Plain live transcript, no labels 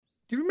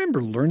Do you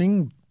remember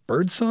learning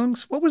bird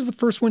songs? What was the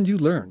first one you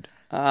learned?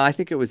 I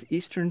think it was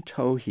Eastern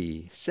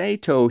Towhee. Say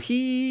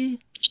Towhee.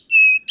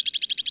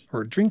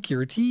 Or drink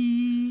your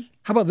tea.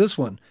 How about this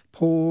one?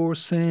 Poor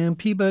Sam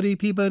Peabody,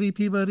 Peabody,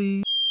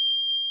 Peabody.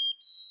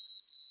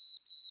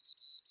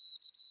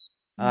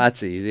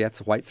 That's easy.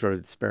 That's a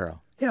white-throated sparrow.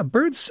 Yeah,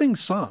 birds sing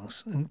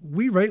songs, and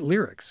we write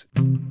lyrics.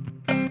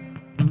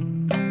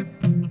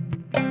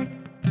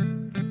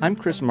 I'm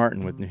Chris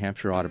Martin with New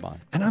Hampshire Audubon.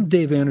 And I'm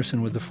Dave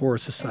Anderson with the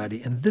Forest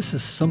Society, and this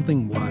is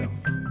Something Wild.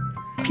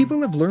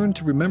 People have learned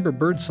to remember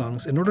bird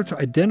songs in order to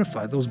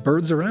identify those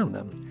birds around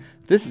them.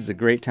 This is a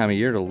great time of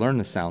year to learn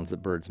the sounds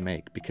that birds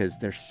make because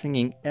they're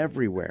singing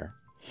everywhere.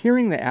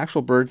 Hearing the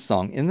actual bird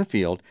song in the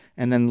field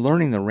and then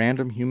learning the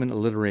random human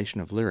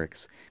alliteration of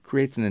lyrics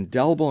creates an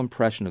indelible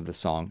impression of the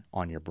song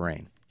on your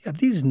brain. Yeah,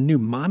 these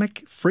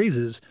mnemonic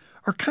phrases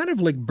are kind of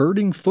like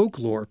birding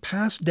folklore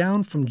passed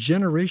down from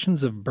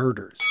generations of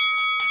birders.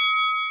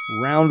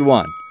 Round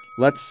one.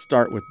 Let's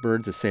start with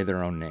birds that say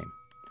their own name.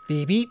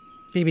 Phoebe,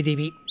 Phoebe,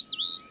 Phoebe.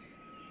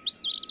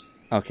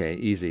 Okay,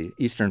 easy.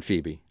 Eastern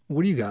Phoebe.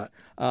 What do you got?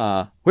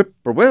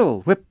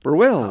 Whippoorwill,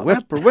 whippoorwill,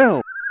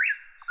 whippoorwill.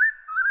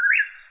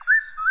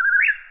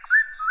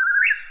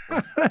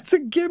 That's a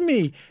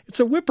gimme. It's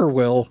a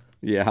whippoorwill.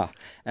 Yeah,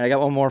 and I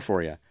got one more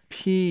for you.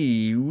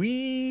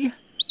 Pee-wee.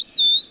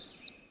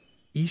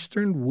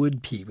 Eastern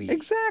wood peewee.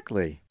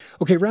 Exactly.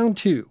 Okay, round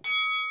two.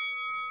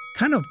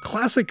 Kind of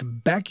classic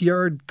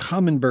backyard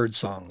common bird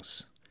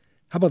songs.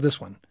 How about this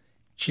one?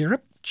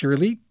 Chirrup,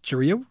 cheerily,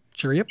 cheerio,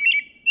 cheerio.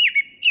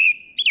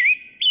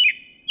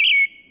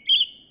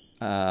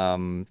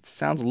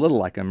 Sounds a little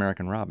like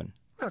American Robin.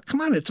 Oh,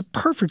 come on, it's a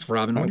perfect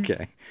Robin.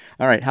 Okay.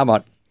 All right, how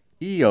about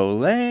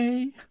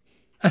Eole?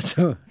 That's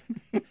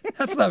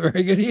not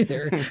very good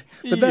either.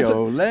 But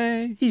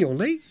Eole.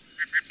 Eole.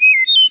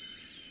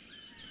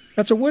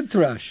 That's a wood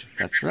thrush.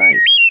 That's right.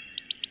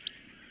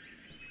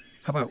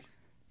 How about,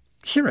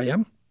 here I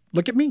am.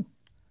 Look at me.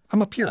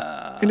 I'm up here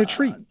in a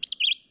tree.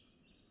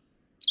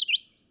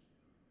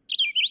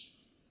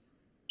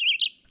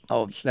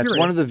 Oh, that's Here I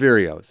one am. of the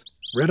vireos.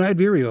 Red-eyed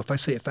vireo, if I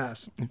say it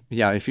fast.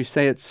 Yeah, if you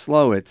say it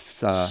slow, it's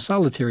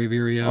Solitary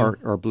vireo.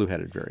 or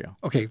blue-headed vireo.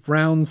 Okay,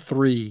 round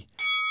three.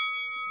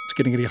 It's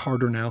getting any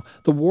harder now.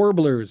 The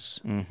warblers.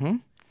 Mm-hmm.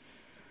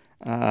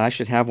 I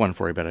should have one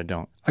for you, but I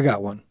don't. I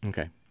got one.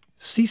 Okay.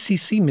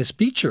 CCC Miss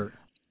Beecher.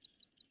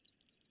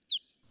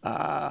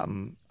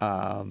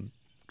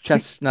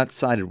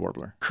 Chestnut-sided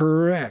warbler.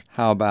 Correct.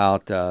 How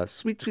about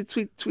sweet, sweet,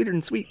 sweet, sweeter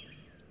than sweet?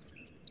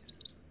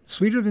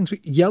 Sweeter than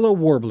sweet. Yellow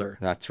warbler.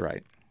 That's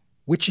right.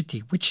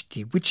 Witchetty,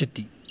 witchetty,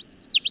 witchetty.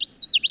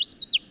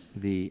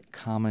 The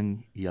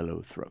common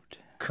yellow throat.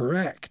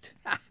 Correct.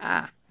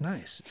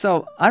 Nice.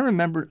 So I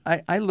remember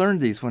I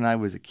learned these when I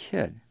was a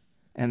kid,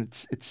 and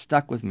it's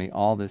stuck with me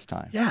all this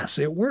time. Yes,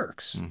 it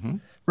works. Mm-hmm.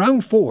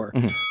 Round four.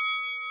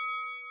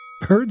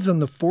 Birds on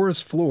the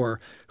forest floor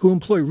who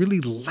employ really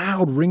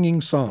loud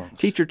ringing songs.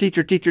 Teacher,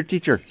 teacher, teacher,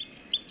 teacher.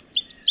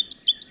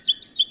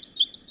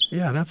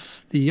 Yeah,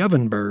 that's the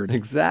oven bird.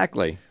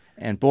 Exactly.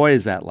 And boy,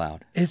 is that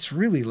loud. It's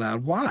really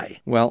loud. Why?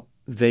 Well,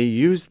 they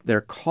use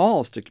their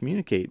calls to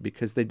communicate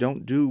because they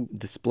don't do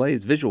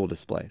displays, visual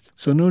displays.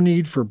 So no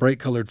need for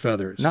bright-colored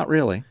feathers. Not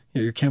really.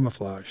 Yeah, you're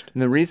camouflaged.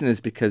 And the reason is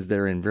because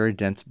they're in very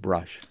dense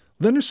brush.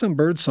 Then there's some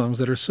bird songs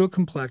that are so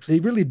complex, they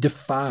really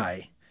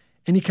defy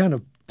any kind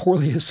of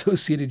poorly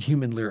associated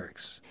human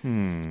lyrics.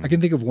 I can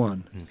think of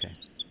one. Okay.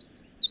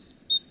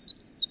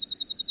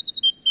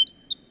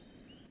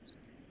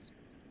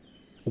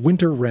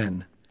 Winter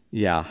wren.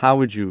 Yeah, how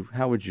would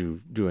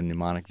you do a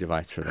mnemonic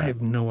device for I that?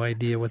 have no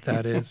idea what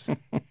that is.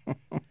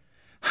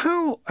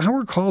 How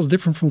are calls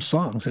different from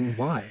songs, and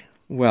why?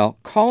 Well,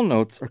 call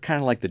notes are kind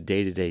of like the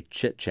day-to-day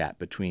chit-chat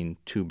between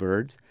two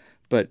birds,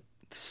 but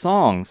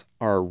songs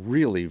are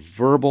really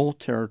verbal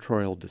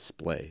territorial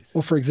displays.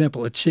 Well, for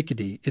example, a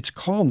chickadee, its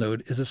call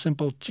note is a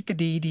simple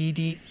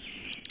chickadee-dee-dee.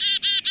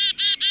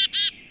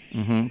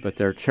 But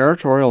their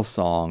territorial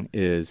song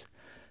is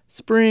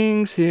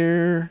spring's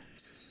here,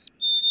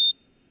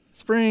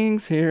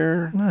 spring's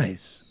here.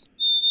 Nice.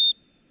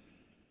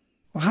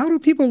 Well, how do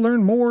people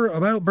learn more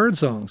about bird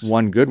songs?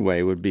 One good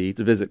way would be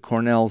to visit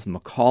Cornell's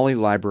Macaulay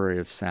Library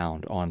of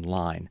Sound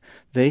online.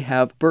 They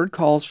have bird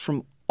calls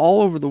from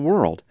all over the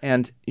world,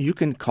 and you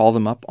can call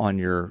them up on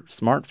your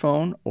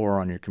smartphone or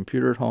on your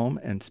computer at home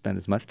and spend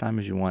as much time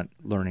as you want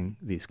learning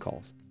these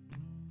calls.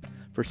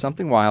 For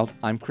Something Wild,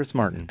 I'm Chris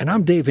Martin. And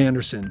I'm Dave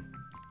Anderson.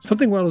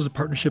 Something Wild is a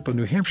partnership of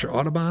New Hampshire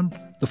Audubon,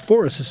 the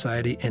Forest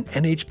Society, and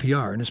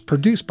NHPR, and is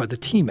produced by the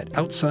team at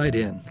Outside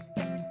In.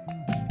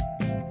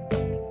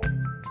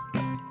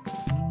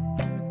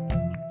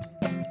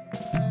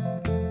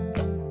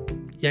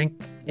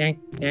 Yank, yank,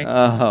 yank,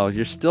 Oh,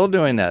 you're still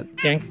doing that.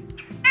 yank,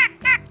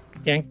 yank,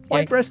 yank.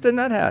 White-breasted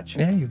nuthatch.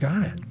 Yeah, you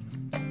got it.